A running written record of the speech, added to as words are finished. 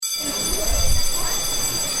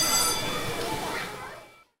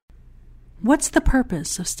What's the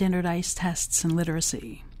purpose of standardized tests in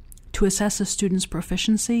literacy? To assess a student's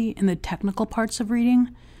proficiency in the technical parts of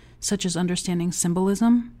reading, such as understanding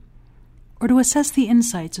symbolism, or to assess the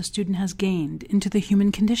insights a student has gained into the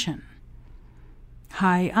human condition?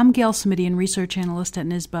 Hi, I'm Gail Smidian, Research Analyst at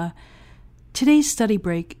NYSBA. Today's study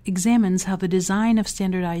break examines how the design of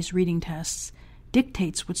standardized reading tests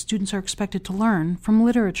dictates what students are expected to learn from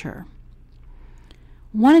literature.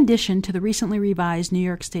 One addition to the recently revised New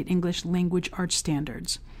York State English Language Arts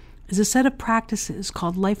Standards is a set of practices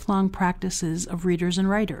called Lifelong Practices of Readers and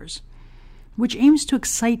Writers, which aims to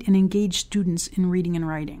excite and engage students in reading and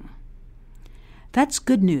writing. That's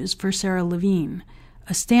good news for Sarah Levine,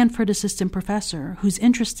 a Stanford assistant professor who's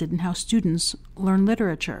interested in how students learn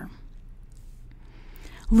literature.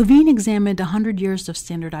 Levine examined 100 years of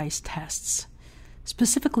standardized tests,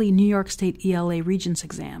 specifically New York State ELA Regents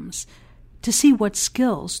exams, to see what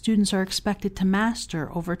skills students are expected to master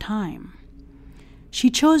over time. She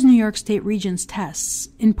chose New York State Regents tests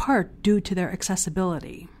in part due to their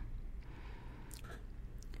accessibility.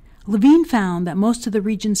 Levine found that most of the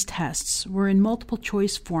Regents tests were in multiple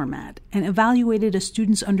choice format and evaluated a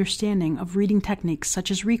student's understanding of reading techniques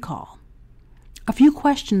such as recall. A few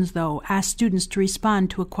questions, though, asked students to respond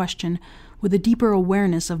to a question with a deeper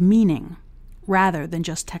awareness of meaning rather than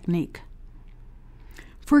just technique.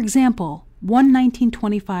 For example, one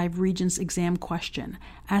 1925 Regents exam question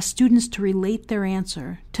asked students to relate their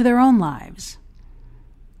answer to their own lives.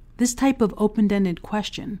 This type of open-ended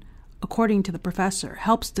question, according to the professor,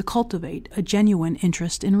 helps to cultivate a genuine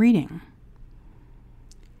interest in reading.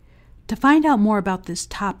 To find out more about this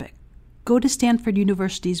topic, go to Stanford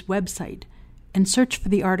University's website and search for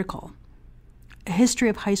the article, A History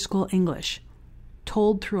of High School English,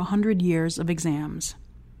 Told Through 100 Years of Exams.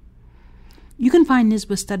 You can find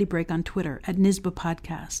NYSBA Study Break on Twitter at NYSBA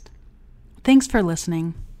Podcast. Thanks for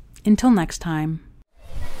listening. Until next time.